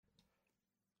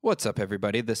What's up,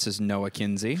 everybody? This is Noah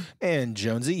Kinsey, And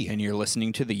Jonesy. and you're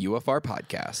listening to the UFR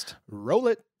podcast. Roll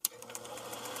it.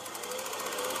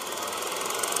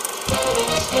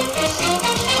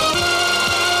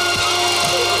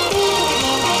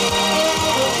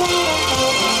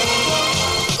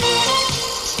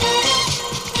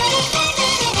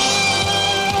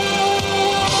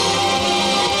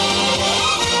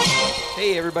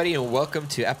 Hey, everybody, and welcome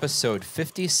to episode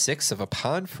 56 of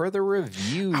Upon Further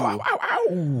Review. Ow, ow, ow,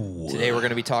 ow. Today, we're going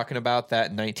to be talking about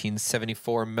that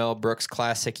 1974 Mel Brooks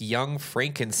classic, Young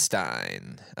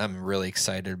Frankenstein. I'm really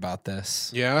excited about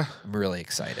this. Yeah? I'm really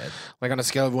excited. Like on a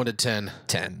scale of 1 to 10.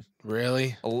 10.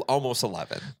 Really? Almost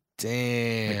 11.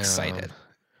 Damn. I'm excited.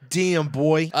 Damn,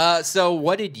 boy. So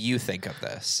what did you think of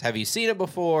this? Have you seen it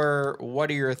before? What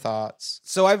are your thoughts?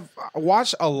 So I've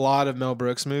watched a lot of Mel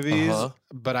Brooks movies, Uh-huh.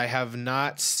 but I have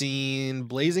not seen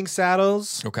Blazing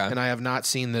Saddles. Okay. And I have not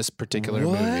seen this particular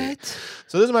movie.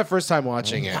 So this is my first time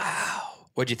watching it. Wow.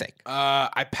 What'd you think?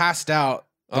 I passed out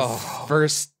the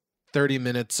first 30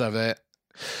 minutes of it,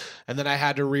 and then I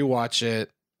had to rewatch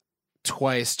it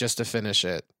twice just to finish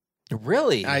it.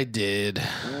 Really? I did.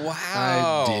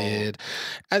 Wow. I did.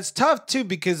 It's tough too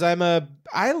because I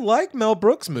like Mel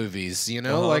Brooks movies, you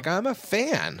know? Uh-huh. Like I'm a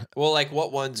fan. Well, like,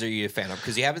 what ones are you a fan of?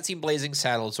 Because you haven't seen Blazing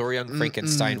Saddles or Young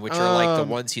Frankenstein, which are like the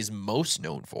ones he's most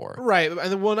known for. Right. And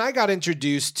then when I got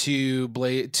introduced to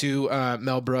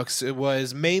Mel Brooks, it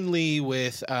was mainly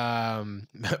with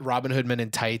Robin Hood Men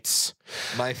in Tights.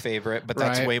 My favorite, but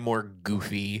that's Right. way more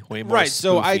goofy, way more Right.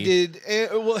 So I spoofy. did.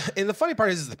 Well, and the funny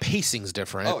part is the pacing's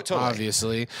different. Oh, totally.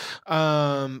 Obviously.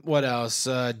 What else?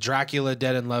 Dracula,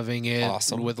 Dead and Loving It.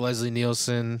 Awesome. With Leslie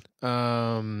Nielsen.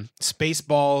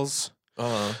 Spaceballs.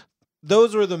 Uh-huh.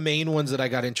 Those were the main ones that I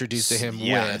got introduced to him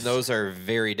Yeah, with. and those are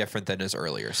very different than his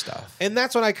earlier stuff. And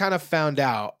that's when I kind of found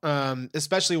out,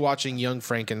 especially watching Young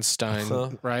Frankenstein, Uh-huh.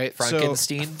 right?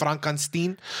 Frankenstein? So,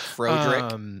 Frankenstein.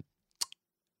 Froderick.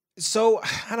 So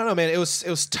I don't know, man. It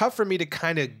was tough for me to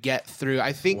kind of get through.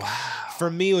 I think for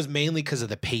me it was mainly because of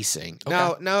the pacing.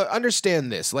 Okay. Now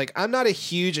understand this. Like I'm not a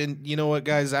huge, and you know what,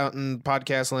 guys out in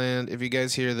podcast land, if you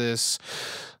guys hear this,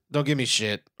 don't give me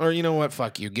shit. Or you know what,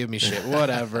 fuck you, give me shit,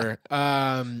 whatever.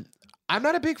 I'm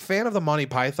not a big fan of the Monty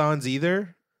Pythons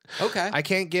either. Okay. I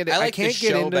can't get it. I like can't the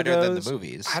get show into better than those. the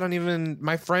movies. I don't even.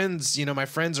 My friends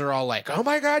are all like, "Oh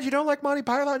my god, you don't like Monty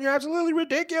Python? You're absolutely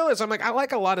ridiculous." I'm like, I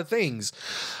like a lot of things.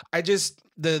 I just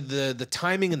the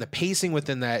timing and the pacing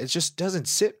within that it just doesn't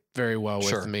sit very well with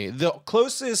Sure. me. The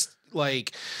closest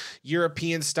like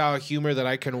European style humor that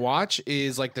I can watch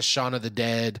is like the Shaun of the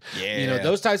Dead. You know, Yeah.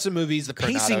 those types of movies. The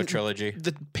Coronado pacing trilogy.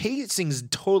 The pacing's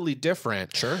totally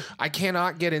different. Sure. I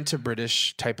cannot get into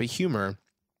British type of humor.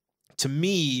 To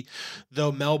me,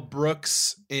 though, Mel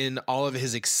Brooks in all of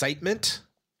his excitement,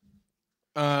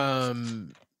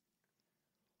 the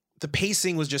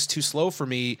pacing was just too slow for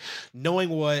me. Knowing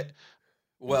what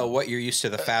Well, you're used to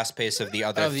the fast pace of the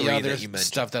other of three the other that you mentioned.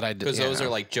 stuff that I did, Because those are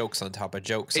like jokes on top of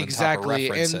jokes exactly, on top of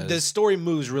references. and the story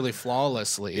moves really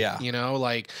flawlessly. Yeah. You know,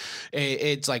 like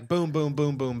it's like boom, boom,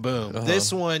 boom, boom, boom. Uh-huh.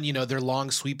 This one, you know, they're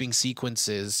long sweeping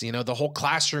sequences. You know, the whole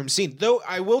classroom scene. Though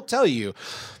I will tell you,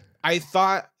 I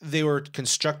thought they were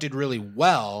constructed really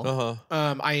well.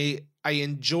 Uh-huh. I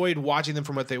enjoyed watching them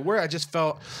from what they were. I just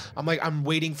felt I'm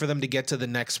waiting for them to get to the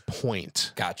next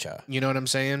point. Gotcha. You know what I'm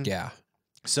saying? Yeah.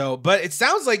 So, but it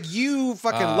sounds like you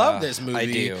fucking love this movie. I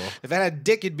do. If I had a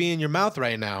dick, it'd be in your mouth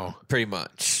right now. Pretty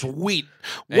much. Sweet.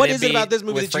 And What it'd is it be- about this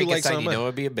movie with that you like so Frankenstein, much? You know,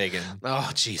 it'd be a big one. Oh,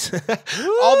 jeez.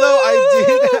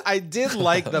 Although I did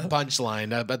like the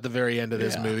punchline at the very end of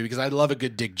this Yeah. movie because I love a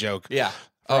good dick joke. Yeah.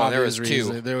 For Oh, there was obvious two.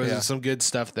 reasons. There was Yeah. some good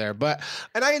stuff there,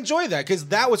 and I enjoy that because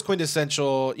that was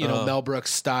quintessential, Mel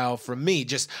Brooks style from me.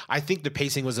 Just I think the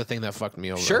pacing was the thing that fucked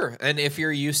me over. Sure. And if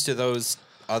you're used to those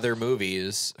other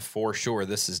movies, for sure,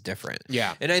 this is different.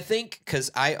 Yeah. And I think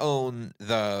because I own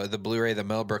the Blu-ray, the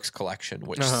Mel Brooks collection,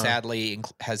 which sadly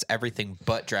has everything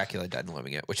but Dracula Dead and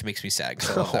Loving It, which makes me sad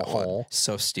because I love that one.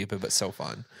 So stupid, but so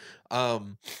fun.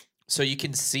 So you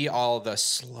can see all the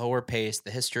slower pace,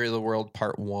 the history of the world,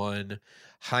 part 1,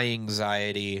 high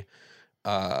anxiety,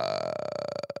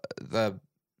 the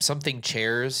something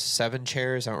chairs, 7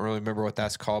 chairs. I don't really remember what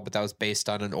that's called, but that was based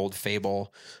on an old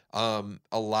fable. A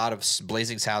lot of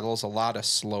Blazing Saddles, a lot of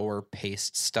slower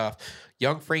paced stuff.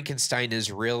 Young Frankenstein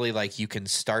is really like you can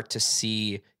start to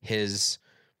see his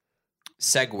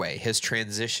segue, his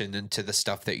transition into the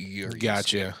stuff that you're used to.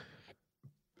 Gotcha.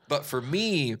 But for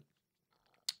me,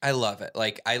 I love it.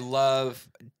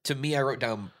 To me, I wrote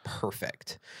down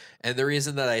perfect. And the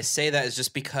reason that I say that is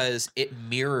just because it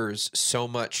mirrors so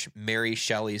much Mary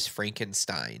Shelley's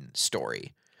Frankenstein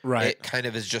story. Right. It kind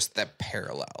of is just the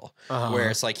parallel Uh-huh. where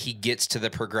it's like he gets to the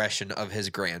progression of his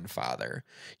grandfather,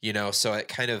 so it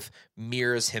kind of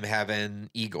mirrors him having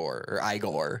Igor,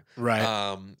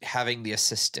 Right. having the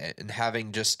assistant and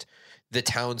having just the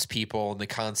townspeople and the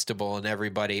constable and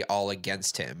everybody all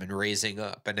against him and raising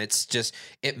up. And it's just,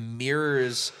 it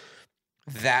mirrors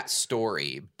that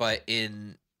story, but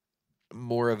in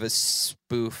more of a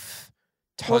spoof,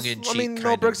 tongue-in-cheek Mel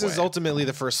kind Brooks of is way. ultimately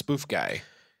the first spoof guy.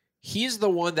 He's the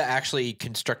one that actually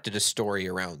constructed a story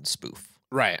around spoof.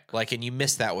 Right. Like, and you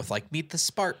miss that with like Meet the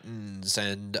Spartans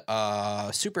and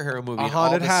superhero movie, A and all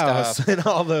Haunted this House stuff, and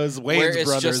all those where Wayans it's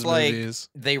Brothers just like movies.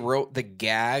 they wrote the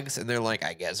gags and they're like,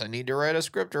 I guess I need to write a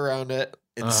script around it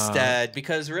instead,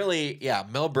 because really, yeah,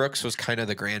 Mel Brooks was kind of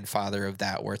the grandfather of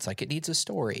that, where it's like it needs a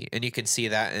story, and you can see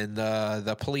that in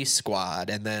the Police Squad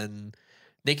and then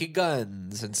Naked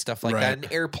Guns and stuff like that. Right.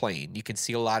 And Airplane, you can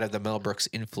see a lot of the Mel Brooks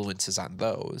influences on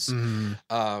those.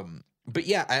 But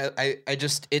yeah, I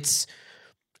just, it's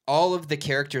all of the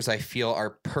characters I feel are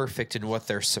perfect in what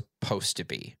they're supposed to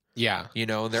be. Yeah.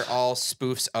 And they're all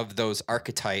spoofs of those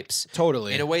archetypes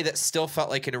Totally. in a way that still felt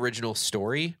like an original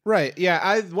story. Right.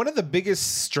 Yeah. One of the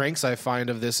biggest strengths I find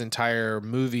of this entire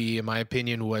movie, in my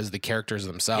opinion, was the characters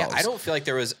themselves. Yeah, I don't feel like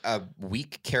there was a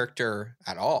weak character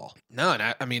at all. No,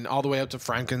 I mean, all the way up to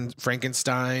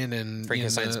Frankenstein and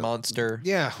Frankenstein's monster.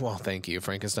 Yeah. Well, thank you,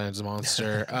 Frankenstein's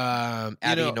monster.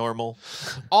 Abby Normal.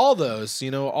 All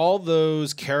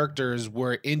those characters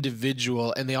were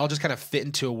individual, and they all just kind of fit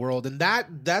into a world, and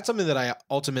that's something that I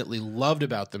ultimately loved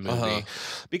about the movie,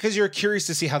 because you're curious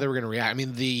to see how they were going to react. I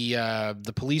mean,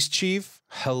 the police chief,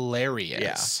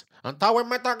 hilarious. I'm talking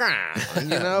with my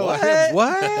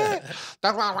what?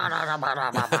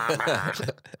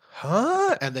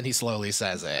 Huh? And then he slowly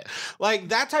says it. Like,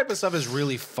 that type of stuff is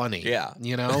really funny. Yeah.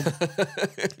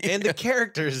 And the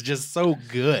character is just so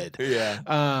good. Yeah.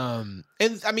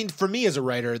 And I mean, for me as a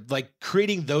writer, like,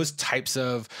 creating those types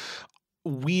of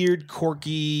weird,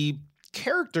 quirky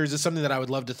characters is something that I would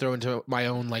love to throw into my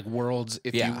own, like, worlds,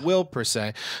 if you will, per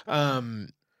se.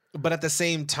 But at the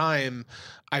same time,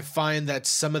 I find that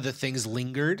some of the things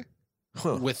lingered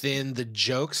within the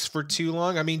jokes for too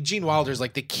long. I mean, Gene Wilder's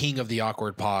like the king of the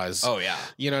awkward pause. Oh yeah.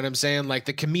 You know what I'm saying? Like,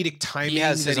 the comedic timing He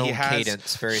has his that he own has,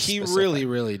 cadence, very he specific. really,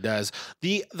 really does.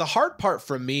 The hard part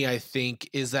for me, I think,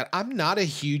 is that I'm not a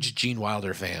huge Gene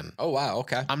Wilder fan. Oh wow,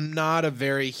 okay. I'm not a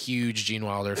very huge Gene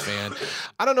Wilder fan.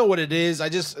 I don't know what it is.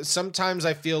 Sometimes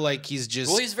I feel like he's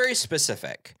just... Well, he's very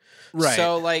specific. Right.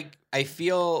 So like, I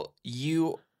feel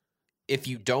if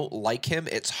you don't like him,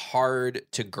 it's hard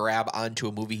to grab onto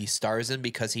a movie he stars in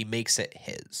because he makes it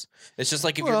his. It's just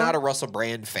like if you're not a Russell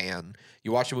Brand fan,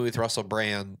 you watch a movie with Russell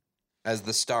Brand as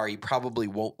the star, you probably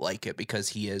won't like it because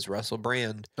he is Russell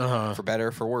Brand, for better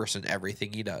or for worse, in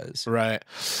everything he does. Right.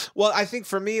 Well, I think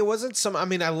for me, it wasn't I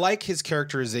mean, I like his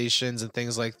characterizations and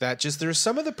things like that. Just there's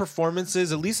some of the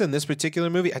performances, at least in this particular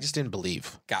movie, I just didn't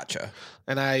believe. Gotcha.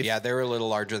 And they were a little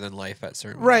larger than life at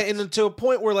certain Right. points. And to a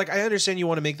point where, like, I understand you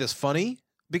want to make this funny,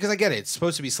 because I get it. It's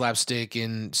supposed to be slapstick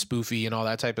and spoofy and all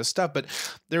that type of stuff. But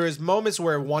there is moments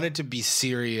where it wanted to be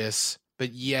serious,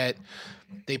 but yet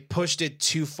they pushed it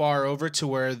too far over to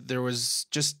where there was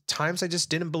just times I just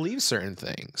didn't believe certain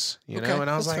things, you know? And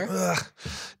I was like, ugh,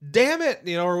 damn it.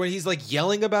 Or when he's like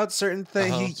yelling about certain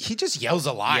things, he just yells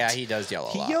a lot. Yeah, he does yell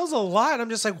a lot. He yells a lot. And I'm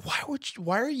just like,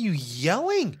 why are you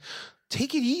yelling?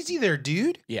 Take it easy there,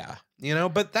 dude. Yeah.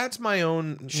 But that's my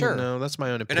own, that's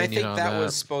my own And opinion. I think on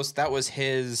that was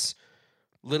his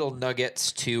little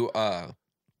nuggets to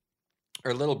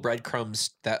or little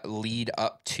breadcrumbs that lead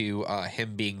up to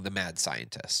him being the mad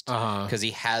scientist. Because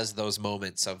he has those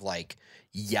moments of like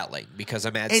yelling because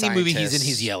a mad scientist. Any movie he's in,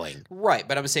 he's yelling. Right.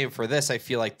 But I'm saying for this, I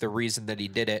feel like the reason that he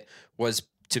did it was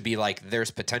to be like, there's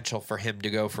potential for him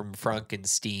to go from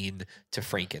Frankenstein to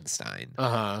Frankenstein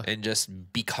and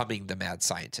just becoming the mad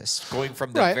scientist, going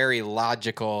from the very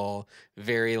logical,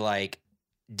 very like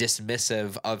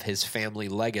dismissive of his family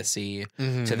legacy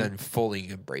to then fully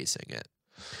embracing it.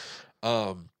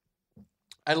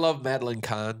 I love Madeline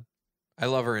Kahn. I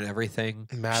love her in everything.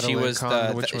 Madeline she was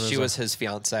Kahn, she was his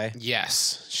fiance.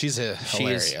 Yes, she's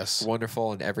hilarious. She's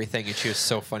wonderful in everything, and she was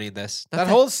so funny in this.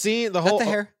 Whole scene, Not the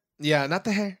hair. Yeah, not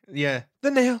the hair. Yeah,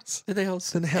 the nails.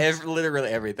 Literally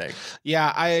everything.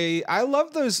 Yeah, I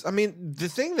love those. I mean, the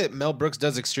thing that Mel Brooks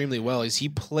does extremely well is he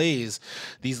plays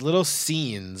these little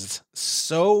scenes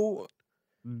so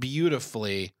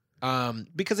beautifully,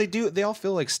 because they all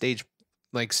feel like stage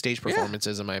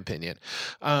performances, in my opinion.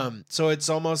 So it's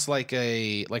almost like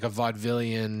a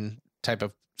vaudevillian type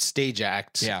of stage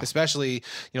act, Yeah. especially,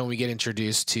 when we get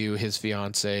introduced to his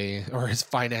fiance or his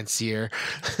financier,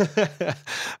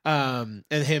 and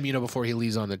him, before he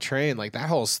leaves on the train. Like that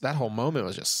whole moment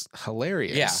was just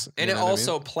hilarious. Yeah, and You it know what I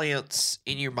also mean? plants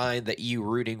in your mind that you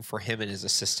rooting for him and his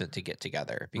assistant to get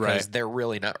together because Right. they're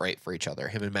really not right for each other.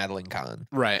 Him and Madeline Kahn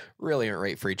Right, really aren't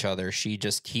right for each other.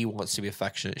 He wants to be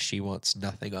affectionate. She wants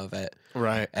nothing of it.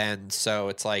 right. And so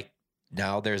it's like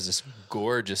now there's this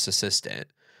gorgeous assistant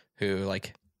who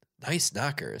like nice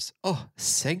knockers. Oh,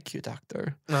 thank you,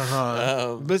 doctor.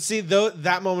 But see, though,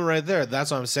 that moment right there,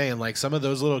 that's what I'm saying. Like some of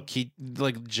those little key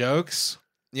like jokes,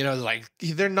 like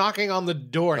they're knocking on the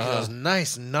door. And he goes,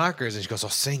 "Nice knockers," and she goes, "Oh,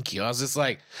 thank you." I was just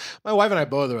like, my wife and I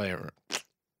both were like,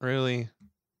 "Really,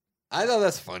 I thought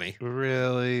that's funny.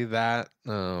 really that?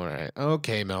 Oh, all right,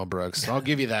 okay, Mel Brooks, I'll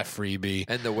give you that freebie."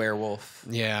 And the werewolf,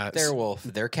 Yeah, their wolf,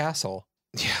 their castle.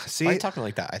 yeah. Why are See, you talking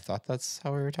like that? I thought that's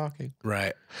how we were talking.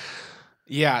 right.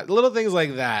 Yeah, little things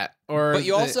like that. Or But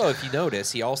you also, if you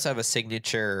notice, you also have a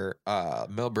signature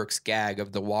Mel Brooks gag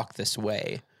of the walk this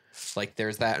way. Like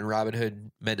there's that in Robin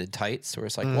Hood Men in Tights where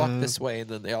it's like walk this way and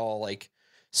then they all like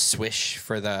swish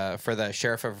for the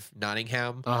sheriff of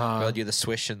Nottingham. They'll do the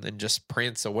swish and then just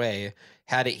prance away.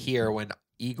 Had it here when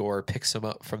Igor picks him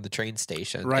up from the train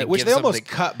station. right, and which gives they him almost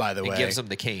cut, by the and way. gives him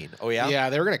the cane. Oh yeah? Yeah,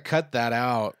 they were gonna cut that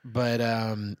out, but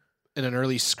in an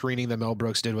early screening that Mel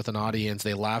Brooks did with an audience,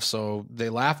 they laughed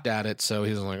at it. So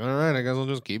he was like, "All right, I guess I'll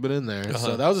just keep it in there."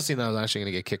 So that was a scene that was actually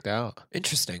gonna get kicked out.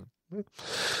 Interesting.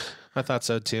 I thought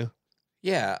so too.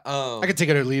 Yeah. I could take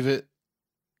it or leave it.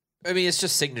 I mean, it's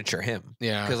just signature him.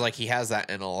 Yeah, Because like he has that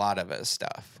in a lot of his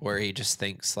stuff where he just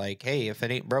thinks like, hey, if it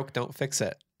ain't broke, don't fix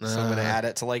it. So I'm gonna add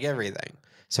it to like everything.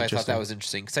 So I thought that was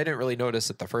interesting because I didn't really notice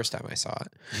it the first time I saw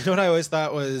it. You know what I always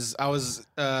thought was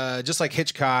just like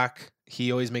Hitchcock.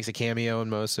 He always makes a cameo in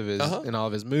most of his in all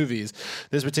of his movies.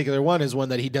 This particular one is one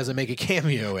that he doesn't make a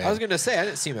cameo in. I was gonna say I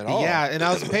didn't see him at all. Yeah, and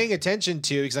I was paying attention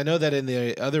to because I know that in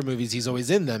the other movies he's always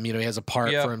in them. He has a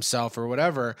part for himself or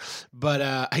whatever. But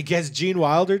I guess Gene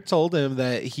Wilder told him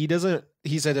that he doesn't.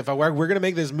 He said, if we're going to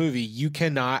make this movie, you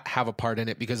cannot have a part in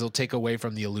it because it'll take away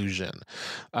from the illusion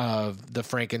of the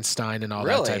Frankenstein and all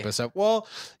that type of stuff. Well,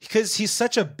 because he's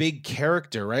such a big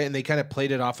character, right? And they kind of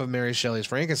played it off of Mary Shelley's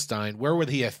Frankenstein. Where would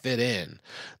he have fit in,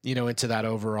 into that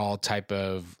overall type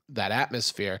of that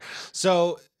atmosphere?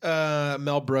 So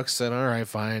Mel Brooks said, all right,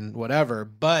 fine, whatever.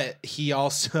 But he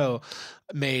also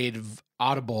made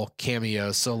audible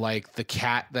cameos, so like the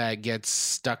cat that gets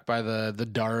stuck by the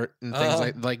dart and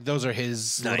things like those are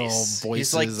his little voices.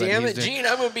 He's like, damn it, Gene,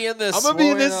 I'm gonna be in this. I'm gonna be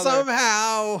in this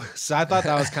somehow. So I thought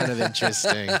that was kind of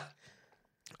interesting.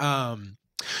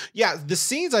 Yeah, the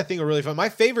scenes I think are really fun. My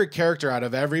favorite character out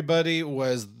of everybody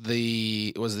was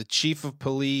the chief of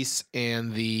police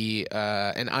and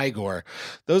and Igor.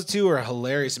 Those two are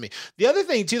hilarious to me. The other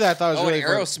thing too that I thought was really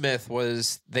fun.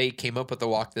 Aerosmith they came up with the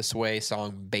 "Walk This Way"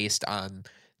 song based on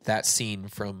that scene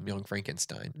from Young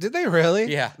Frankenstein. Did they really?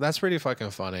 Yeah, that's pretty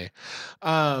fucking funny.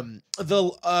 The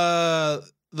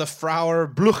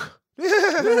Frauer Bluch.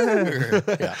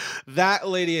 Yeah. That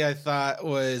lady I thought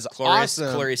was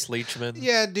awesome. Clarice Leachman.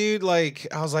 Yeah, dude. Like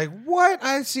I was like, what?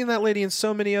 I've seen that lady in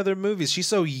so many other movies. She's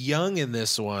so young in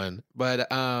this one, but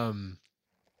I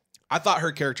thought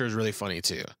her character was really funny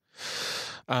too.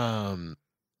 But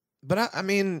I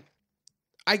mean,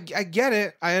 I get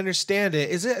it. I understand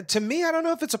it. Is it to me? I don't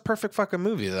know if it's a perfect fucking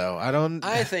movie though.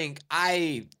 I think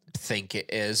it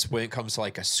is when it comes to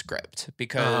like a script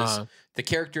because the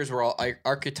characters were all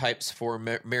archetypes for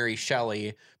Mary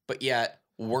Shelley, but yet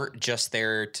weren't just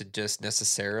there to just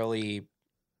necessarily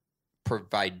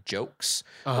provide jokes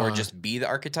or just be the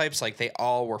archetypes. Like they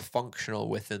all were functional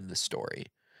within the story,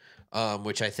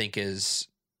 which I think is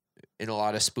in a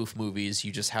lot of spoof movies.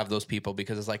 You just have those people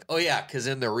because it's like, oh yeah, because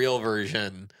in the real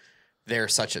version they're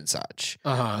such and such.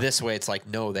 This way it's like,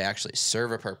 no, they actually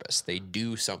serve a purpose. They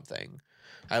do something.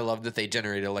 I love that they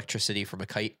generated electricity from a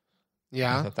kite.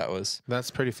 Yeah, I thought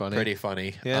that's pretty funny. Pretty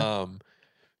funny. Yeah.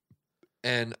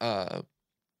 And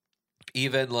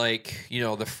even like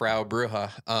the Frau Bruja,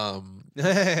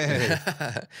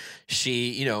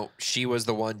 she was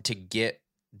the one to get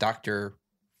Dr.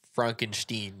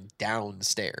 Frankenstein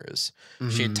downstairs.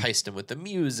 She enticed him with the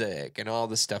music and all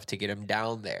the stuff to get him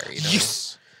down there.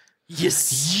 Yes.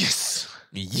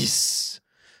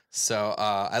 So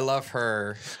I love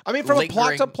her. I mean, from a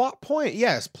plot to plot point,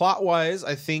 yes. Plot wise,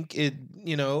 I think it,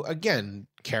 again,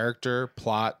 character,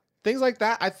 plot, things like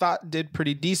that, I thought did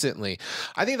pretty decently.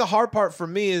 I think the hard part for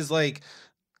me is like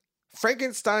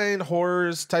Frankenstein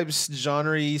horrors types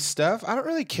genre stuff, I don't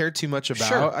really care too much about.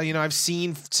 Sure. You know, I've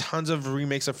seen tons of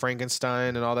remakes of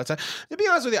Frankenstein and all that stuff. To be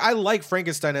honest with you, I like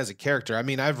Frankenstein as a character. I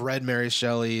mean, I've read Mary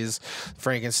Shelley's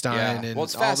Frankenstein and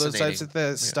it's all those types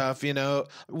fascinating. of stuff, you know,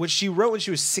 which she wrote when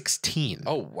she was 16.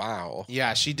 Oh, wow.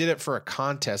 Yeah, she did it for a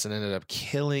contest and ended up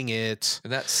killing it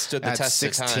And that stood the at test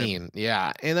of time. 16.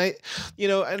 Yeah. And I, you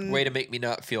know, and Way to make me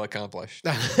not feel accomplished.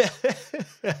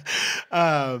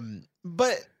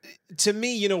 but to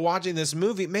me, you know, watching this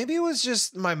movie, maybe it was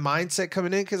just my mindset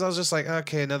coming in because I was just like,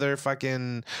 okay, another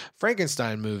fucking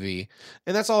Frankenstein movie,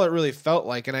 and that's all it really felt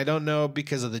like. And I don't know,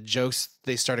 because of the jokes,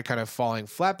 they started kind of falling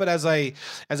flat. But as I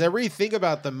really think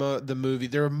about the movie,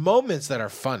 there are moments that are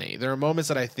funny. There are moments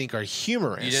that I think are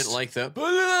humorous. You didn't like the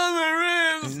put it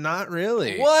on the ribs. Not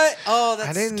really. What? Oh, that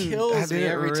I didn't. kills I me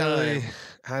didn't every really, time.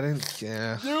 I didn't.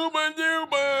 Yeah. You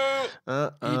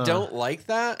don't like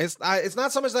that? It's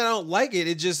not so much that I don't like it.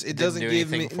 It just Didn't doesn't do give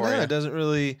me. anything for No, you? it doesn't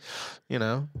really. You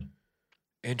know.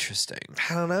 Interesting.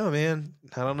 I don't know, man.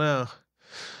 I don't know.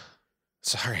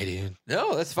 Sorry, dude.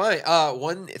 No, that's fine.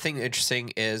 One thing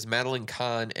interesting is Madeline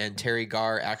Kahn and Terry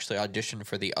Garr actually auditioned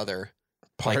for the other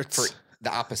Parts. like, for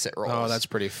the opposite roles. Oh, that's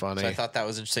pretty funny. So I thought that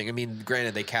was interesting. I mean,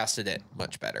 granted, they casted it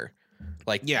much better,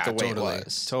 like Yeah, the way totally. it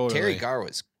was. Totally. Terry Garr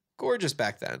was gorgeous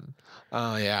back then.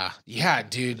 Oh yeah, yeah,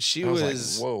 dude. She I was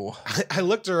was. like, whoa. I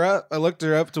looked her up. I looked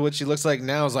her up to what she looks like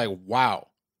now. I was like, wow,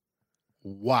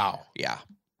 wow, Yeah.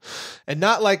 and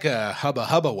not like a hubba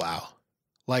hubba wow,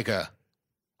 like a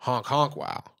honk honk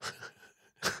wow.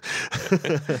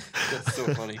 That's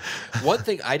so funny. One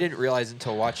thing I didn't realize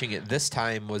until watching it this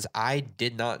time was I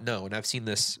did not know, and I've seen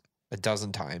this a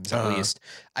dozen times at least.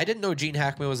 I didn't know Gene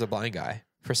Hackman was a blind guy.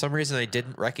 For some reason, I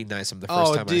didn't recognize him the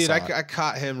first time dude, I saw it. I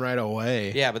caught him right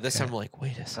away. Yeah, but this time I'm like,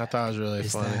 wait a second. I thought it was really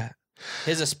Is funny. that-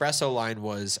 His espresso line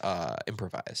was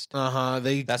improvised.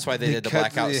 They. That's why they did the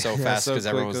blackout so fast, 'cause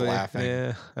everyone was quickly. laughing.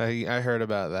 Yeah, I heard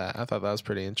about that. I thought that was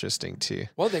pretty interesting too.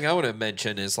 One thing I want to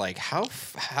mention is like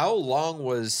how long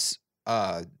was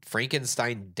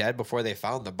Frankenstein dead before they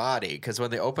found the body? Because when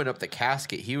they opened up the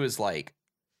casket, he was like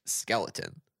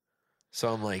skeleton. So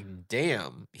I'm like,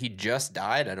 damn, he just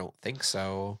died? I don't think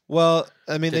so. Well,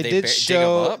 I mean, Did they they did dig him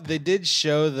show up? they did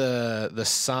show the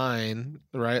sign,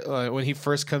 right? Like when he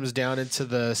first comes down into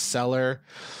the cellar,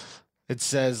 it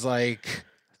says like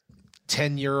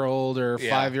 10-year-old or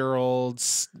Yeah.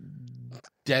 5-year-olds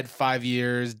dead 5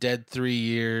 years, dead 3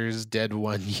 years, dead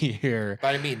 1 year.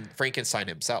 But I mean, Frankenstein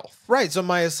himself. Right. So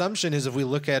my assumption is if we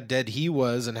look at dead he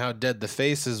was and how dead the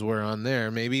faces were on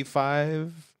there, maybe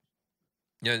 5.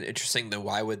 You know, interesting though,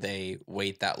 why would they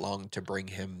wait that long to bring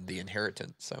him the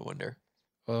inheritance, I wonder?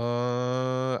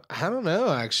 I don't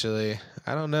know. Actually,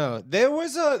 I don't know. There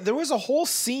was a whole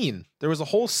scene. There was a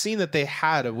whole scene that they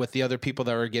had with the other people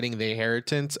that were getting the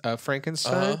inheritance of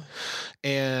Frankenstein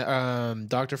and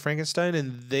Dr. Frankenstein,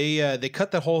 and they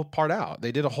cut that whole part out.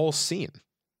 They did a whole scene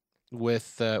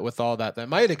with all that. That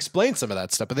might explain some of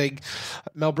that stuff, but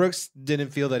Mel Brooks didn't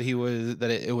feel that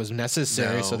it was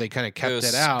necessary, so No. they kind of kept was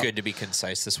it out. good to be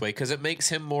concise this way because it makes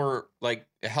him more like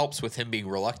it helps with him being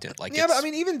reluctant. Like, Yeah, but I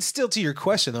mean, even still, to your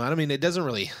question though, I mean, it doesn't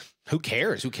really. Who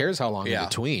cares? Who cares how long Yeah. in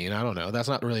between? I don't know. That's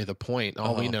not really the point.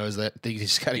 All we know is that they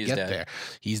just got to He's get dead. there.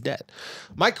 He's dead.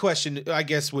 My question, I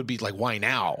guess, would be like, why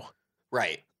now?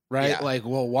 right, Right? Yeah. Like,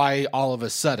 well, why all of a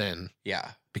sudden?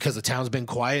 yeah. Because the town's been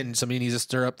quiet and somebody needs to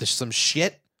stir up some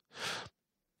shit.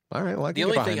 All right. Well, I The can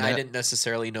only get thing behind I that. didn't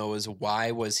necessarily know is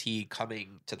why was he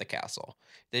coming to the castle.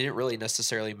 They didn't really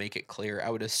necessarily make it clear. I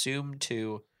would assume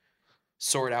to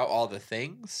sort out all the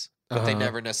things, but they Uh-huh.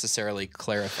 never necessarily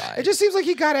clarified. It just seems like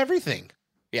he got everything.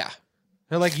 yeah,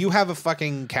 They're like, you have a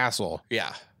fucking castle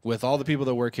yeah. with all the people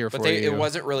that work here But for you. it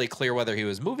wasn't really clear whether he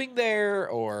was moving there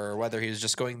or whether he was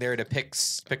just going there to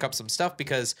pick up some stuff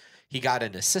because he got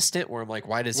an assistant. Where I'm like,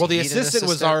 why does Well, he the need an assistant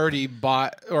was assistant? already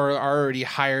bought or already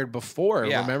hired before.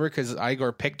 Yeah. Remember, because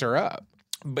Igor picked her up.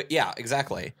 But yeah,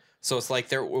 exactly. So it's like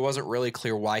it wasn't really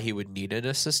clear why he would need an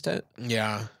assistant.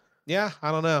 Yeah. Yeah,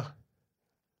 I don't know.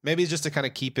 Maybe just to kind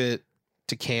of keep it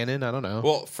to canon. I don't know.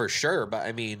 Well, for sure, but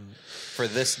I mean, for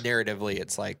this narratively,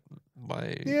 it's like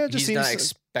why Yeah, it just he's not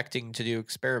seems- expecting to do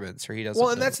experiments, or he doesn't. Well,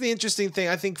 and know. that's the interesting thing.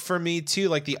 I think for me too,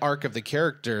 like the arc of the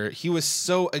character, he was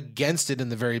so against it in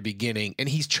the very beginning, and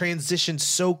he's transitioned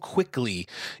so quickly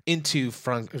into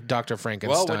Dr.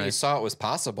 Frankenstein. well, when he saw it was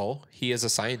possible, he is a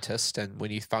scientist, and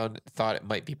when he thought it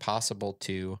might be possible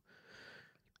to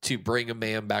bring a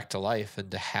man back to life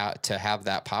and to have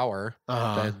that power,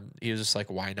 then he was just like,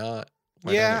 why not?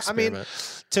 Why not Yeah, I mean,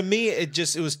 experiment? to me,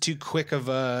 it was too quick of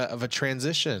a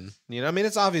transition. You know, I mean,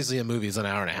 it's obviously a movie; it's an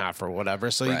hour and a half or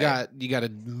whatever. So Right. you got to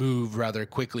move rather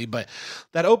quickly. But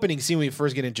that opening scene when we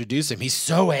first get introduced him, he's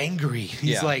so angry.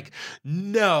 He's Yeah. like,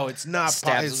 "No, it's not."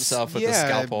 Stabs it's- himself with the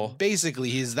scalpel. Basically,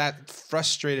 he's that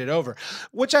frustrated over.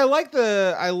 Which I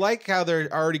like how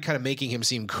they're already kind of making him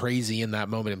seem crazy in that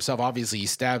moment himself. Obviously, he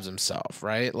stabs himself,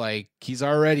 right? Like he's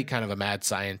already kind of a mad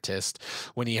scientist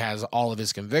when he has all of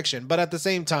his conviction. But at the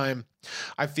same time,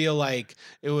 I feel like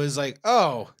it was like,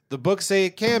 oh, the books say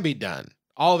it can be done.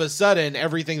 All of a sudden,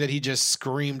 everything that he just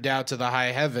screamed out to the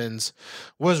high heavens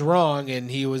was wrong, and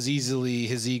his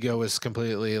ego was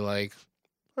completely like,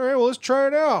 all right, well, let's try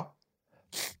it out.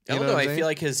 I You don't know know. what I I'm feel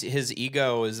like his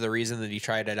ego is the reason that he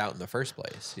tried it out in the first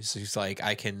place. He's like,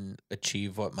 I can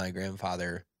achieve what my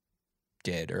grandfather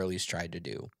did, or at least tried to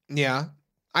do. Yeah,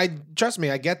 trust me,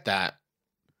 I get that,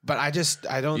 but I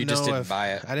don't You know just didn't if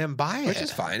buy it. I didn't buy it, Which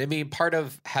is fine. I mean, part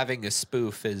of having a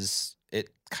spoof is it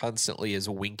constantly is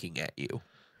winking at you.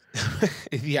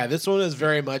 Yeah, this one is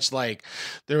very much like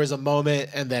there was a moment,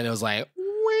 and then it was like,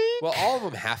 wink. Well, all of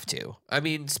them have to. I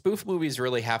mean, spoof movies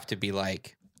really have to be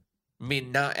like, I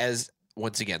mean, not as,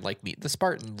 once again, like Meet the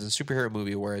Spartans, a superhero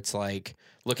movie where it's like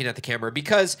looking at the camera.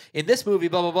 Because in this movie,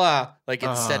 blah, blah, blah, like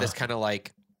instead it's kind of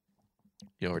like,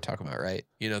 you know what we're talking about, right?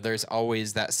 You know, there's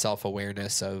always that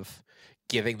self-awareness of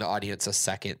giving the audience a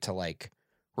second to like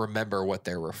remember what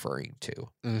they're referring to.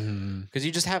 Mm-hmm. Because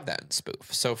you just have that in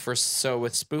spoof. So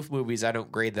with spoof movies, I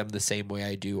don't grade them the same way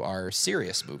I do our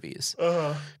serious movies.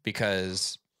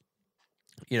 Because,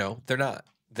 you know, they're not.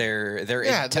 They're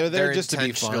they're just to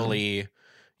be fun. intentionally,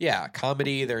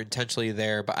 comedy. They're intentionally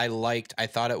there. But I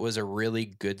thought it was a really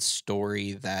good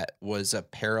story that was a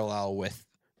parallel with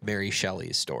Mary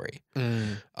Shelley's story.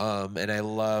 And I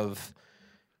love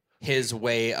his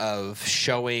way of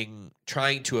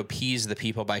trying to appease the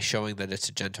people by showing that it's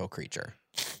a gentle creature,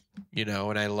 you know.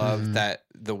 And I love that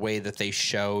the way that they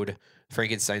showed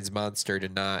Frankenstein's monster to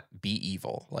not be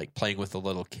evil, like playing with a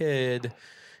little kid,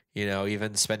 you know,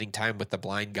 even spending time with the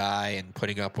blind guy and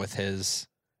putting up with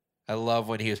I love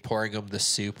when he was pouring him the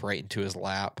soup right into his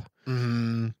lap,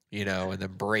 you know, and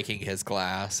then breaking his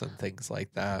glass and things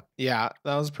like that. Yeah,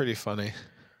 that was pretty funny.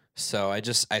 So I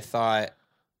thought,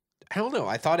 I don't know.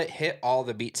 I thought it hit all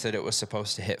the beats that it was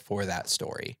supposed to hit for that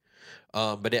story.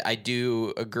 But I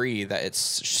do agree that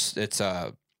it's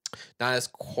not as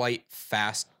quite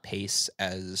fast paced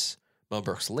as Mel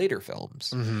Brooks' later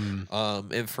films.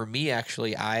 And for me,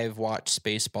 actually, I've watched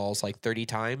Spaceballs like 30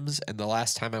 times. And the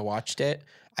last time I watched it,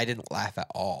 I didn't laugh at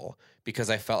all because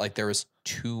I felt like there was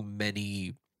too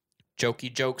many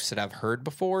jokey jokes that I've heard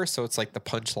before. So it's like the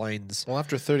punchlines. Well,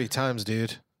 after 30 times,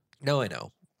 dude. No, I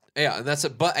know. Yeah, and that's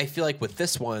it. But I feel like with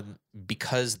this one,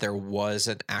 because there was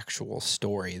an actual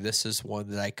story, this is one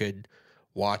that I could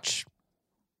watch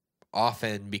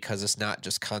often because it's not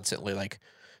just constantly like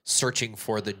searching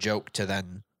for the joke to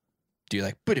then do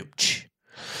like ba-doom-tsh.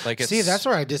 Like See, that's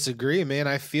where I disagree, man.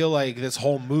 I feel like this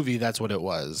whole movie, that's what it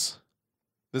was.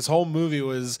 This whole movie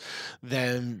was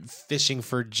them fishing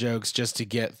for jokes just to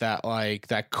get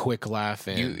that quick laugh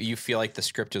in. you feel like the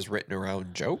script is written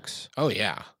around jokes? Oh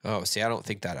yeah. Oh, see, I don't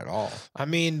think that at all. I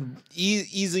mean,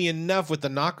 easy enough with the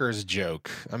knockers joke.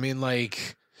 I mean,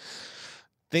 like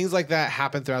things like that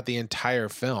happen throughout the entire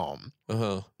film.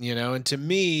 You know, and to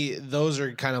me, those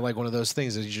are kind of like one of those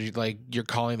things that you're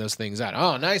calling those things out.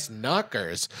 Oh, nice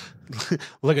knockers.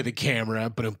 Look at the camera.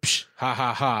 But ha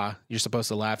ha ha. You're supposed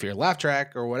to laugh your laugh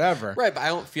track or whatever. Right, but I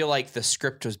don't feel like the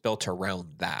script was built around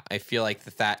that. I feel like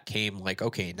that came like,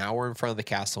 okay, now we're in front of the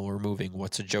castle, we're moving.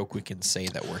 What's a joke we can say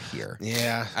that we're here?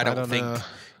 Yeah. I don't think know.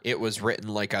 It was written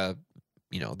like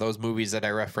those movies that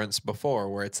I referenced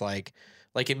before where it's like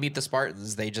in Meet the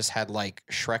Spartans, they just had like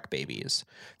Shrek babies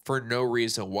for no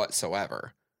reason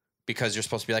whatsoever because you're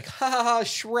supposed to be like, ha ha ha,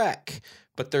 Shrek.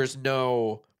 But there's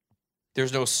no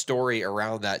story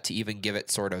around that to even give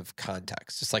it sort of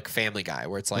context. It's like Family Guy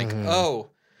where it's like,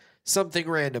 oh, something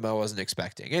random I wasn't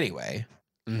expecting. Anyway,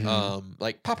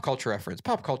 like pop culture reference,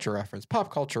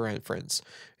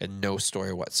 and no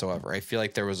story whatsoever. I feel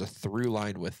like there was a through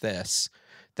line with this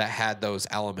that had those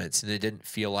elements and it didn't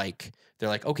feel like they're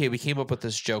like, okay, we came up with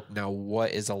this joke. Now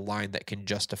what is a line that can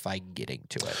justify getting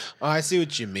to it? Oh, I see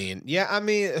what you mean. Yeah, I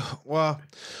mean, well,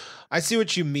 I see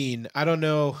what you mean. I don't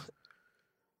know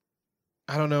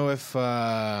if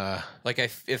like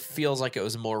it feels like it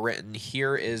was more written.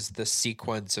 Here is the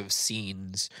sequence of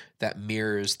scenes that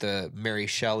mirrors the Mary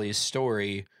Shelley's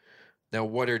story. Now,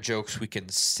 what are jokes we can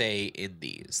say in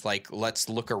these? Like, let's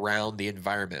look around the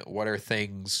environment. What are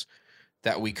things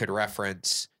that we could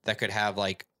reference that could have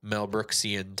like Mel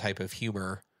Brooksian type of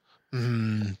humor?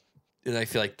 And I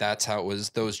feel like that's how it was.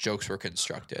 Those jokes were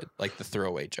constructed, like the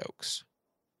throwaway jokes.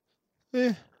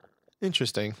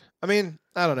 Interesting. I mean,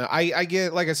 I don't know. I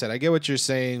get, like I said, I get what you're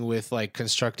saying with like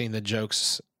constructing the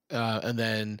jokes and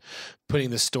then putting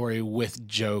the story with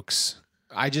jokes.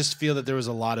 I just feel that there was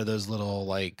a lot of those little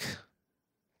like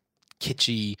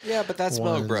kitschy. Yeah, but that's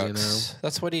Mel ones, Brooks. you know?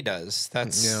 That's what he does.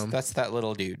 That's that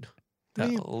little dude,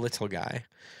 that little guy.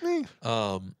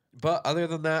 But other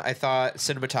than that, I thought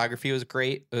cinematography was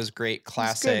great. It was great,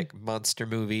 classic monster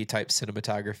movie type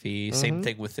cinematography. Same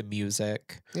thing with the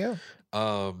music. Yeah.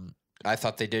 I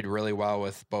thought they did really well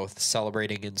with both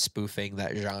celebrating and spoofing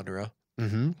that genre.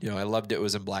 Mm-hmm. You know, I loved it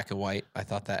was in black and white. I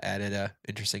thought that added a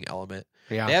interesting element.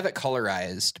 Yeah. They have it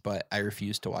colorized, but I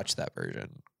refuse to watch that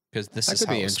version because this is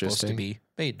how it's supposed to be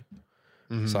made.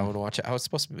 Mm-hmm. So I want to watch it how it's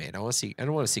supposed to be made. I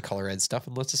don't want to see colorized stuff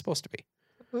unless it's supposed to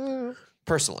be.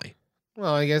 Personally.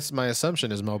 Well, I guess my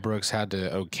assumption is Mel Brooks had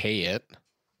to okay it.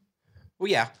 Well,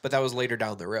 yeah, but that was later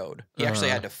down the road. He actually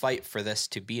had to fight for this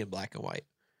to be in black and white.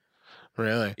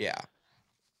 Really? Yeah.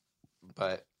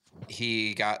 But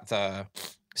he got the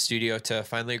studio to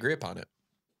finally agree upon it.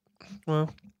 Well,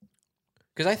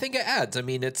 because I think it adds. I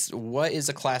mean, what is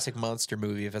a classic monster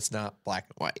movie if it's not black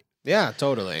and white? yeah,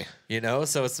 totally. You know,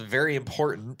 so it's very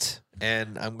important,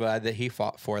 and I'm glad that he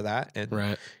fought for that. And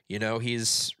Right. you know,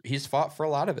 he's fought for a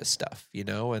lot of his stuff. You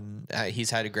know, and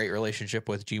he's had a great relationship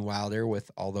with Gene Wilder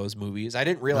with all those movies. I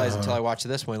didn't realize until I watched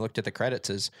this when I looked at the credits,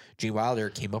 is Gene Wilder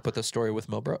came up with the story with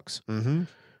Mel Brooks. Mm-hmm.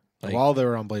 Like, While they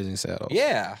were on Blazing Saddles.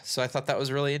 yeah, so I thought that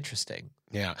was really interesting.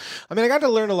 Yeah. I mean, I got to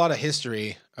learn a lot of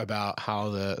history about how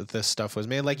this stuff was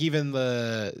made. Like even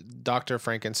the Dr.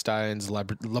 Frankenstein's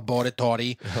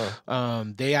laboratory,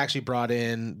 they actually brought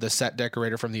in the set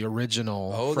decorator from the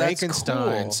original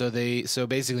Frankenstein. That's cool. So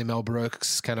basically Mel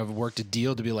Brooks kind of worked a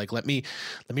deal to be like, let me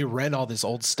rent all this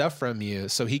old stuff from you.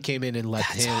 So he came in and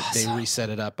they reset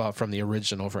it up from the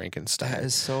original Frankenstein. That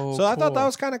is so I thought that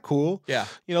was kind of cool. Yeah.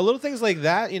 You know, little things like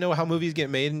that, you know, how movies get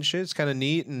made and shit. It's kind of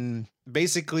neat. And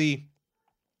basically,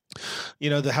 you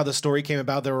know, how the story came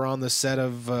about. They were on the set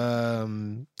of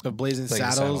Blazing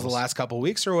Saddles the last couple of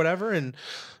weeks or whatever, and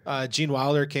Gene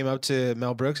Wilder came up to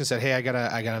Mel Brooks and said, "Hey, I got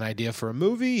an idea for a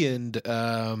movie, and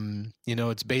you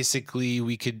know, it's basically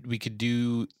we could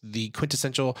do the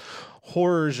quintessential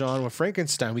horror genre with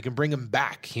Frankenstein. We can bring him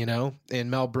back, you know."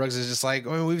 And Mel Brooks is just like,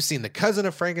 "Oh, we've seen the cousin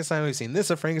of Frankenstein, we've seen this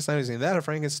of Frankenstein, we've seen that of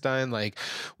Frankenstein. Like,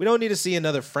 we don't need to see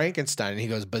another Frankenstein." And he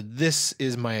goes, "But this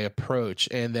is my approach."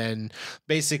 And then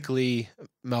basically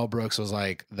Mel Brooks was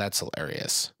like, "That's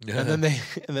hilarious." And then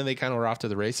they kind of were off to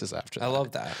the races after that. I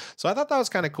love that. So I thought that was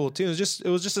kind of cool too. It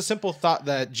was just a simple thought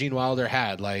that Gene Wilder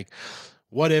had, like,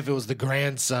 what if it was the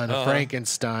grandson of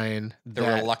Frankenstein, the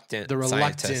reluctant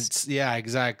scientist. yeah,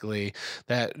 exactly,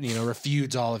 that, you know,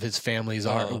 refutes all of his family's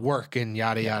work and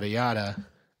yada yada yada.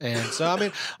 And so, I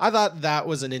mean, I thought that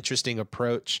was an interesting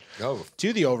approach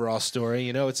to the overall story.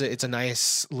 You know, it's a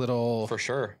nice little, for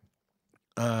sure.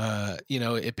 You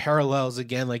know, it parallels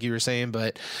again, like you were saying,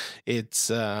 but it's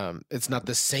not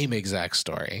the same exact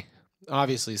story.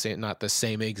 Obviously, not the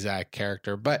same exact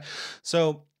character, but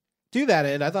so to that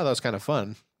end, I thought that was kind of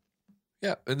fun.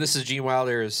 Yeah, and this is Gene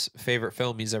Wilder's favorite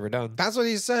film he's ever done. That's what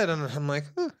he said, and I'm like,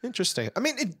 interesting. I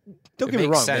mean, don't It get me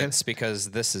makes wrong, sense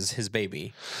because this is his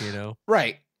baby, you know?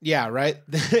 Right. Yeah, right.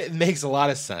 It makes a lot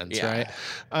of sense, right?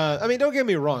 I mean, don't get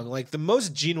me wrong. Like the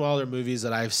most Gene Wilder movies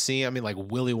that I've seen, I mean, like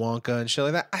Willy Wonka and shit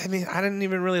like that. I mean, I didn't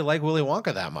even really like Willy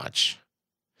Wonka that much.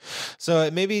 So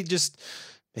maybe I'm just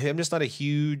not a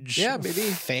huge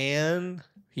fan.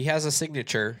 He has a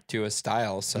signature to his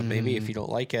style, so maybe if you don't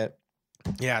like it,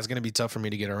 yeah, it's gonna be tough for me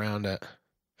to get around it.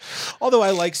 Although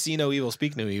I like See No Evil,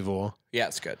 Speak No Evil. Yeah,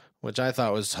 it's good. Which I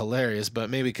thought was hilarious, but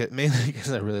mainly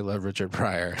because I really love Richard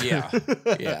Pryor. Yeah,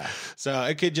 yeah. So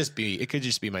it could just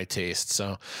be my taste.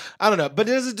 So I don't know, but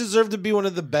does it deserve to be one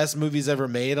of the best movies ever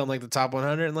made on like the top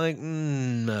 100? Like,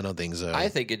 I don't think so. I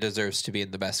think it deserves to be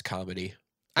in the best comedy.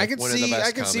 I can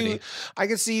see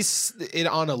it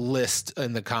on a list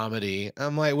in the comedy.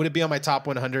 I'm like, would it be on my top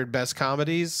 100 best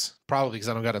comedies? Probably, because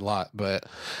I don't got a lot, but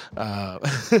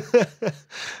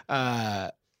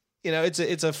you know,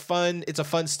 it's a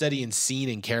fun study in scene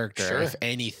and character. Sure. If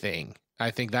anything,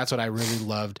 I think that's what I really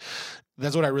loved.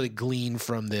 That's what I really gleaned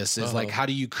from this is like, how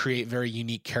do you create very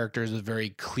unique characters with very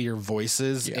clear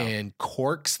voices and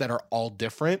quirks that are all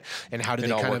different, and how do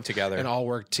they all work together and all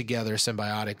work together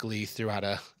symbiotically throughout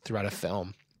a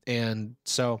film? And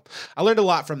so I learned a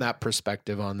lot from that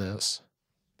perspective on this.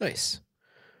 Nice.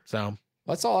 So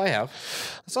that's all I have.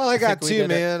 That's all I got too,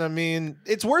 man. I mean,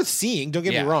 it's worth seeing. Don't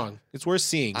get me wrong. It's worth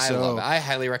seeing. I love it. I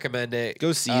highly recommend it.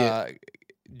 Go see it.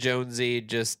 Jonesy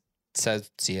just says,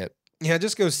 see it. Yeah,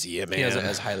 just go see it, man. He doesn't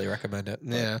as highly recommend it.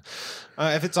 But. Yeah.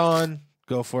 If it's on,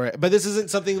 go for it. But this isn't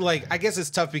something like, I guess it's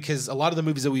tough because a lot of the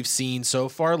movies that we've seen so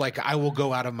far, like I will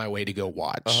go out of my way to go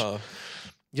watch. Uh-huh.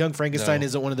 Young Frankenstein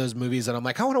isn't one of those movies that I'm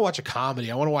like, I want to watch a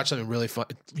comedy. I want to watch something really fun.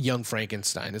 Young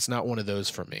Frankenstein. It's not one of those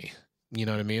for me. You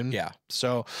know what I mean? Yeah.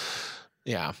 So,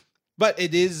 yeah. But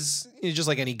it's just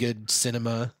like any good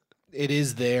cinema. It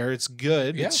is there. It's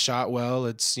good. Yeah. It's shot well.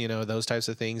 It's, those types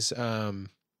of things.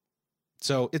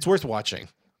 So it's worth watching.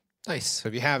 Nice. So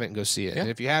if you haven't, go see it. Yeah. And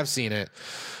if you have seen it,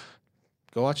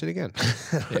 go watch it again.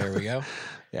 There we go.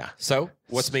 Yeah. So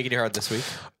what's making you hard this week?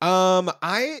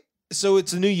 So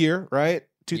it's a new year, right?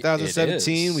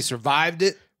 2017. We survived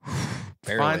it.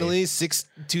 Barely. Finally,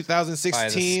 2016. By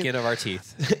the skin of our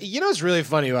teeth. It's really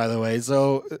funny, by the way.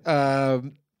 So,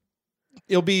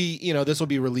 it'll be, this will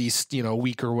be released, a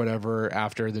week or whatever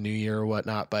after the new year or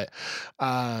whatnot. But,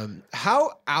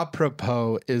 how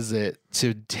apropos is it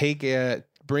to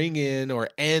bring in or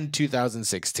end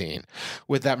 2016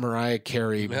 with that Mariah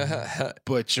Carey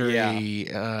butchery,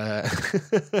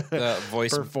 the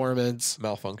voice performance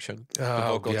malfunction, the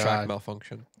Oh, vocal God. track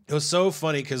malfunction. It was so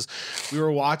funny because we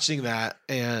were watching that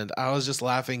and I was just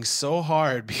laughing so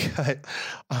hard because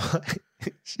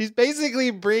she's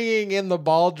basically bringing in the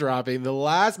ball dropping, the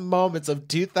last moments of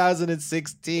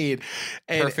 2016.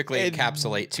 Perfectly and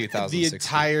encapsulate 2016. the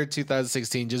entire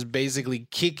 2016, just basically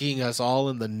kicking us all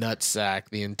in the nutsack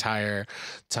the entire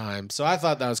time. So I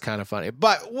thought that was kind of funny.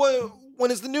 But when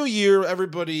it's the new year,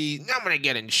 everybody, I'm going to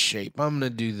get in shape. I'm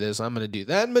going to do this. I'm going to do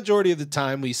that. And majority of the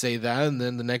time we say that. And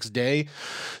then the next day,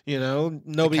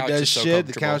 nobody couch does is so shit.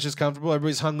 The comfortable. couch is comfortable.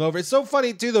 Everybody's hungover. It's so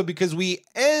funny too, though, because we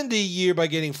end a year by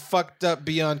getting fucked up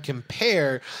beyond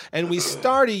compare. And we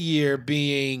start a year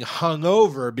being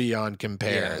hungover beyond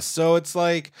compare. Yeah. So it's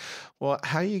like, well,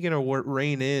 how are you going to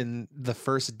rein in the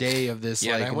first day of this?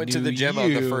 Yeah, like, and I went to new the gym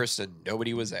on the you? first and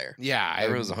nobody was there. Yeah.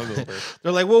 Everyone was hungover.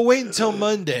 They're like, well, wait until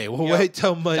Monday. We'll Yep. wait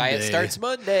till Monday. Diet starts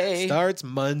Monday. Starts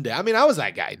Monday. I mean, I was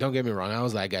that guy. Don't get me wrong. I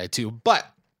was that guy too. But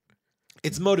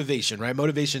it's motivation, right?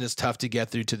 Motivation is tough to get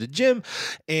through to the gym.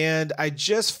 And I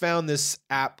just found this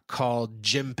app called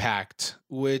Gym Pact,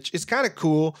 which is kind of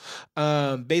cool.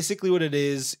 Basically what it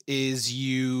is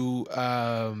you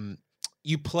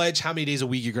pledge how many days a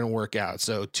week you're going to work out.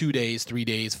 So 2 days, 3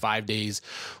 days, 5 days,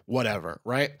 whatever,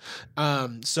 right?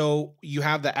 So you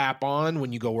have the app on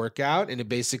when you go work out and it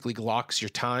basically locks your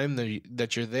time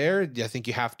that you're there. I think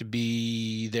you have to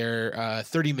be there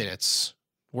 30 minutes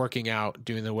working out,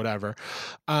 doing the whatever.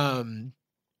 And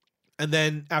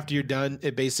then after you're done,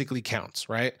 it basically counts,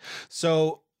 right?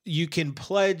 So you can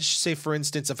pledge, say for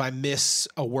instance, if I miss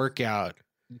a workout,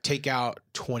 take out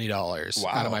 $20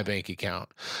 out of my bank account.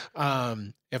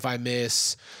 If I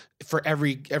miss for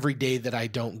every day that I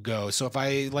don't go. So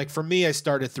if for me, I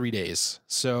start at 3 days.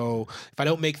 So if I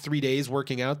don't make 3 days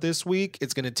working out this week,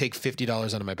 it's going to take $50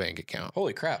 out of my bank account.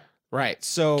 Holy crap. Right.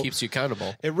 So Keeps you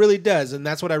accountable. it really does. And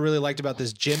that's what I really liked about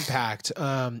this Gym Pact.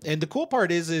 And the cool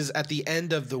part is at the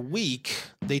end of the week,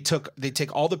 they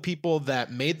take all the people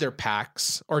that made their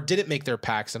packs or didn't make their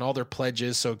packs and all their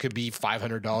pledges. So it could be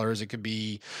 $500. It could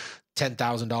be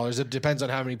 $10,000. It depends on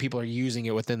how many people are using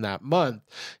it within that month.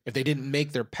 If they didn't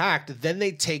make their pact, then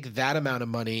they take that amount of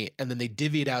money and then they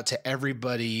divvy it out to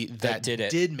everybody that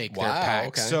did make their pact.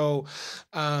 Okay. So,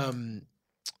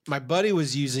 my buddy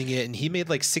was using it and he made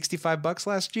like $65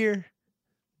 last year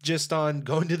just on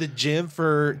going to the gym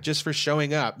for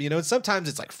showing up. And sometimes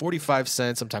it's like 45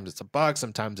 cents, sometimes it's $1,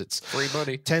 sometimes it's Free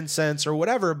money. 10 cents or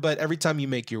whatever. But every time you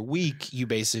make your week,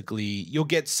 you'll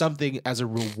get something as a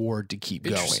reward to keep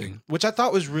going, which I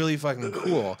thought was really fucking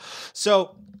cool.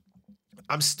 So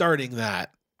I'm starting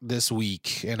that this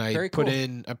week and I put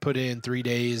in 3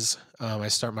 days. I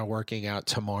start my working out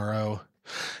tomorrow.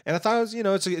 And I thought it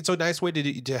was, it's a nice way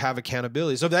to have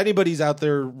accountability. So if anybody's out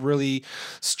there really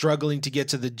struggling to get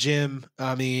to the gym,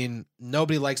 I mean,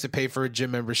 nobody likes to pay for a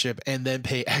gym membership and then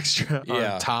pay extra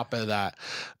on top of that.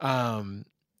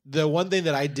 The one thing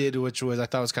that I did, which I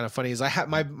thought was kind of funny, is I have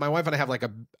my wife and I have like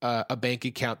a bank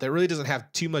account that really doesn't have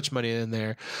too much money in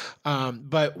there,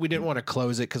 but we didn't want to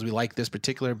close it because we like this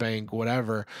particular bank,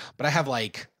 whatever. But I have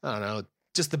like, I don't know,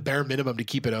 just the bare minimum to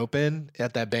keep it open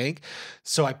at that bank.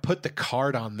 So I put the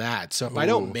card on that. So if I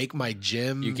don't make my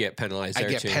gym, You get penalized there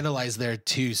I get too. penalized there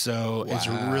too. So it's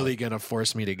really going to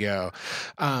force me to go.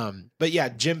 But yeah,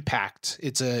 Gym Pact.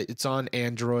 It's on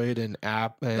Android and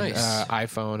app and Nice.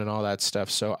 iPhone and all that stuff.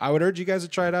 So I would urge you guys to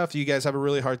try it out if you guys have a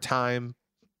really hard time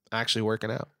actually working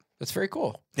out. That's very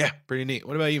cool. Yeah, pretty neat.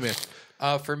 What about you, man?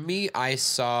 For me, I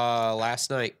saw last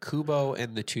night Kubo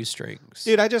and the Two Strings.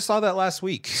 Dude, I just saw that last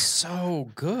week. So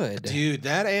good. Dude,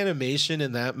 that animation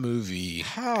in that movie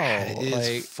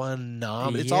is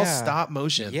phenomenal. It's all stop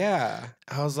motion. Yeah.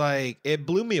 I was like, it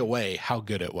blew me away how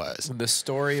good it was. The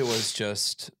story was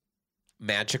just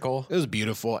magical. It was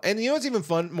beautiful. And you know what's even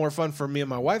more fun for me and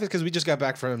my wife is because we just got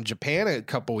back from Japan a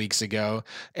couple weeks ago,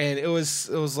 and it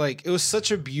was such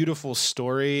a beautiful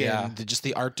story, and just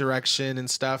the art direction and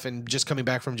stuff, and just coming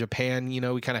back from Japan,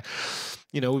 we kind of,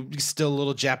 we still a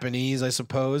little Japanese, I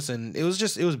suppose, and it was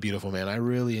beautiful, man. I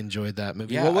really enjoyed that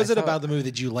movie. Yeah, what was it about the movie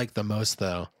that you liked the most,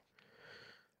 though?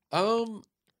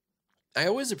 I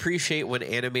always appreciate when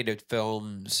animated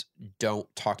films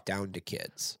don't talk down to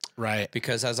kids. Right.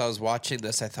 Because as I was watching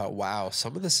this, I thought, wow,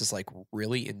 some of this is like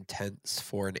really intense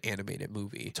for an animated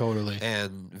movie. Totally.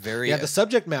 And very... Yeah, the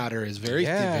subject matter is very,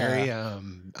 I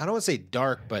don't want to say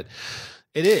dark, but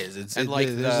it is.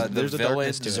 The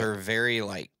villains are very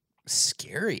like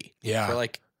scary. Yeah. For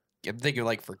like, I'm thinking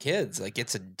like for kids, like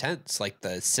it's intense. Like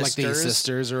the sisters. Like the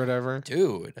sisters or whatever.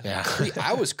 Dude. Yeah.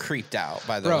 I was creeped out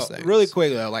by those things. Really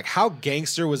quick though, like how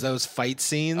gangster was those fight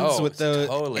scenes with those,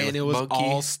 totally, and it was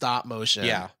all stop motion.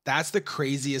 Yeah. That's the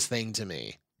craziest thing to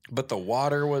me. But the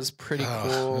water was pretty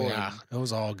cool. Yeah, it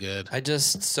was all good.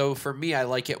 So for me, I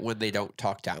like it when they don't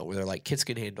talk down, where they're like, kids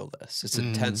can handle this. It's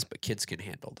intense, but kids can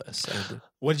handle this. And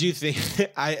what did you think?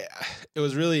 It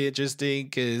was really interesting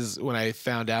because when I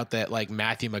found out that like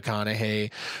Matthew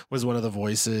McConaughey was one of the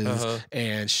voices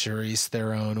and Charlize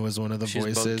Theron was one of the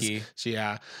voices.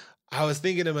 Yeah. I was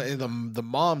thinking of the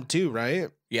mom too, right?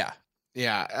 Yeah.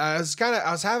 Yeah, I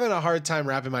was having a hard time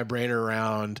wrapping my brain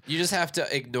around. You just have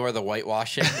to ignore the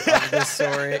whitewashing of this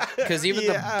story, because even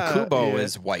the Kubo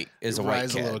is a white kid.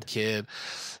 A little kid.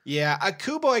 Yeah, a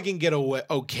Kubo I can get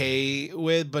okay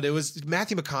with, but it was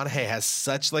Matthew McConaughey has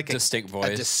such like a distinct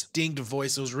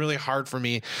voice. It was really hard for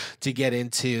me to get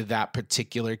into that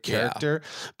particular character,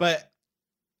 but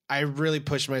I really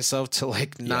pushed myself to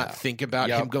like not think about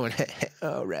him going,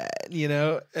 all right,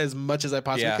 as much as I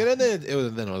possibly could, and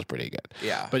then it was pretty good.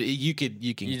 Yeah, but you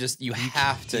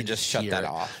have to just shut that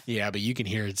off. Yeah, but you can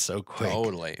hear it so quick,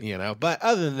 totally. But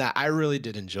other than that, I really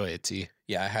did enjoy it.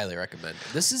 Yeah, I highly recommend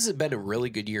it. This has been a really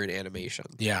good year in animation.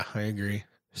 Yeah, I agree.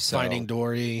 Finding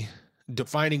Dory,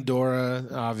 Finding Dora,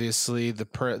 obviously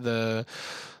Dory.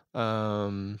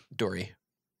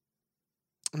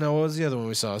 No, what was the other one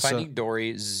we saw? Finding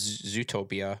Dory,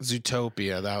 Zootopia.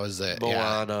 Zootopia, that was it.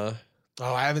 Moana. Yeah.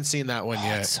 Oh, I haven't seen that one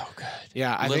yet. It's so good.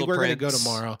 Yeah, I think we're going to go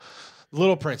tomorrow.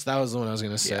 Little Prince, that was the one I was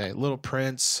going to say. Yeah. Little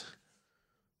Prince.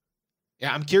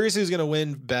 Yeah, I'm curious who's going to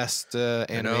win best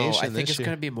animation. I think it's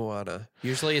going to be Moana.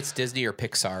 Usually it's Disney or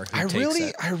Pixar.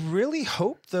 I really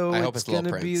hope though. I hope it's going to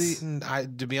Prince.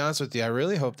 To be honest with you, I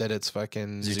really hope that it's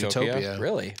fucking Zootopia.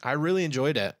 Really, I really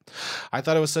enjoyed it. I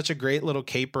thought it was such a great little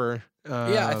caper.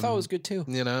 Yeah, I thought it was good too.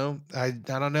 I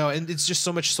don't know, and it's just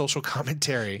so much social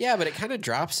commentary. Yeah, but it kind of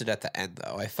drops it at the end,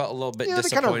 though. I felt a little bit disappointed.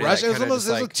 They kind of rushed. It was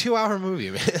a 2-hour movie.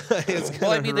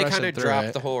 Man. They kind of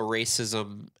dropped the whole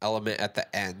racism element at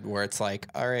the end, where it's like,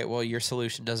 all right, well, your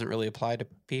solution doesn't really apply to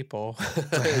people;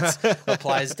 it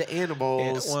applies to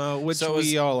animals. Yeah, well, which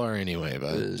we all are anyway.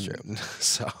 But it is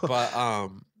true. But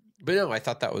no, I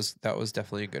thought that was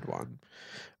definitely a good one.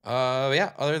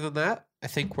 Yeah. Other than that, I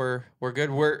think we're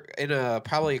good. We're in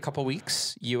probably a couple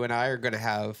weeks. You and I are going to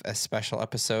have a special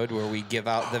episode where we give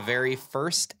out the very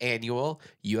first annual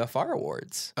UFR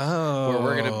Awards. Oh, where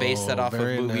we're going to base that off of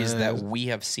movies that we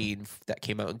have seen that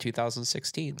came out in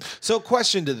 2016. So,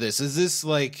 question to this: Is this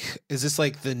like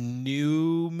the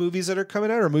new movies that are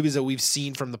coming out, or movies that we've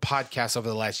seen from the podcast over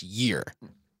the last year?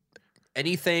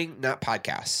 Anything, not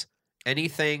podcasts.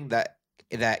 Anything that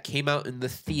came out in the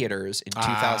theaters in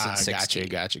 2016.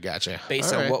 Gotcha.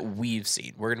 Based on what we've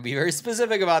seen. We're going to be very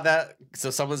specific about that.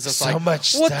 So someone's just so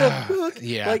much what stuff. the fuck?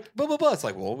 Yeah. Like, blah, blah, blah. It's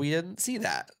like, well, we didn't see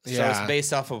that. Yeah. So it's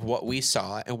based off of what we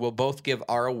saw. And we'll both give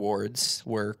our awards.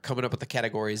 We're coming up with the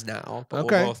categories now. But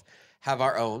we'll both have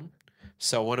our own.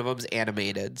 So one of them's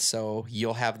animated. So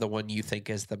you'll have the one you think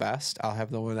is the best. I'll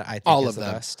have the one that I think is the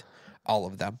best. All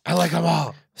of them. I like them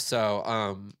all.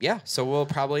 So, yeah. So we'll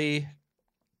probably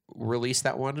release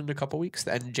that one in a couple weeks,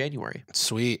 the end of January.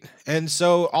 Sweet. And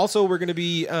so also we're going to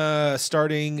be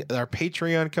starting our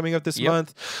Patreon coming up this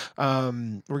month.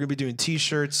 We're going to be doing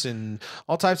t-shirts and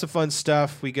all types of fun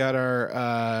stuff. We got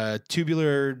our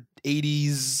Tubular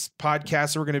 80s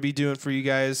podcast that we're going to be doing for you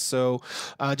guys. So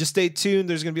just stay tuned.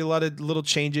 There's going to be a lot of little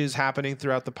changes happening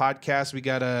throughout the podcast. We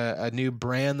got a new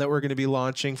brand that we're going to be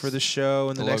launching for the show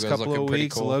in the next couple of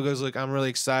weeks. Cool. The logos look, I'm really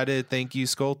excited. Thank you,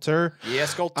 Sculptor. Yeah,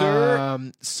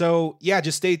 Sculptor. So yeah,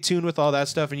 just stay tuned with all that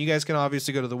stuff. And you guys can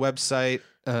obviously go to the website,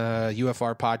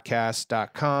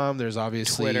 ufrpodcast.com. There's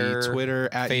obviously Twitter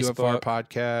at Facebook, UFR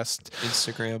Podcast,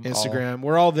 Instagram.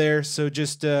 We're all there. So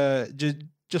just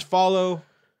follow,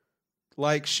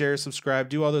 like, share, subscribe,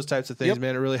 do all those types of things, Yep.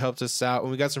 man. It really helps us out. And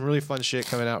we got some really fun shit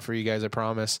coming out for you guys, I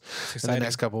promise, in the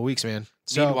next couple of weeks, man.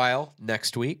 So, Meanwhile,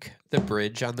 next week, The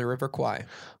Bridge on the River Kwai.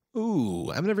 ooh,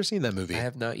 I've never seen that movie. I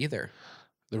have not either.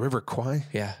 The River Kwai?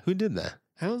 Yeah. Who did that?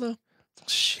 I don't know.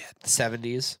 Shit. The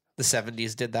 70s. The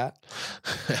 70s did that.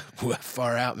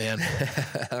 Far out, man.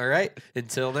 All right.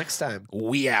 Until next time.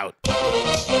 We out.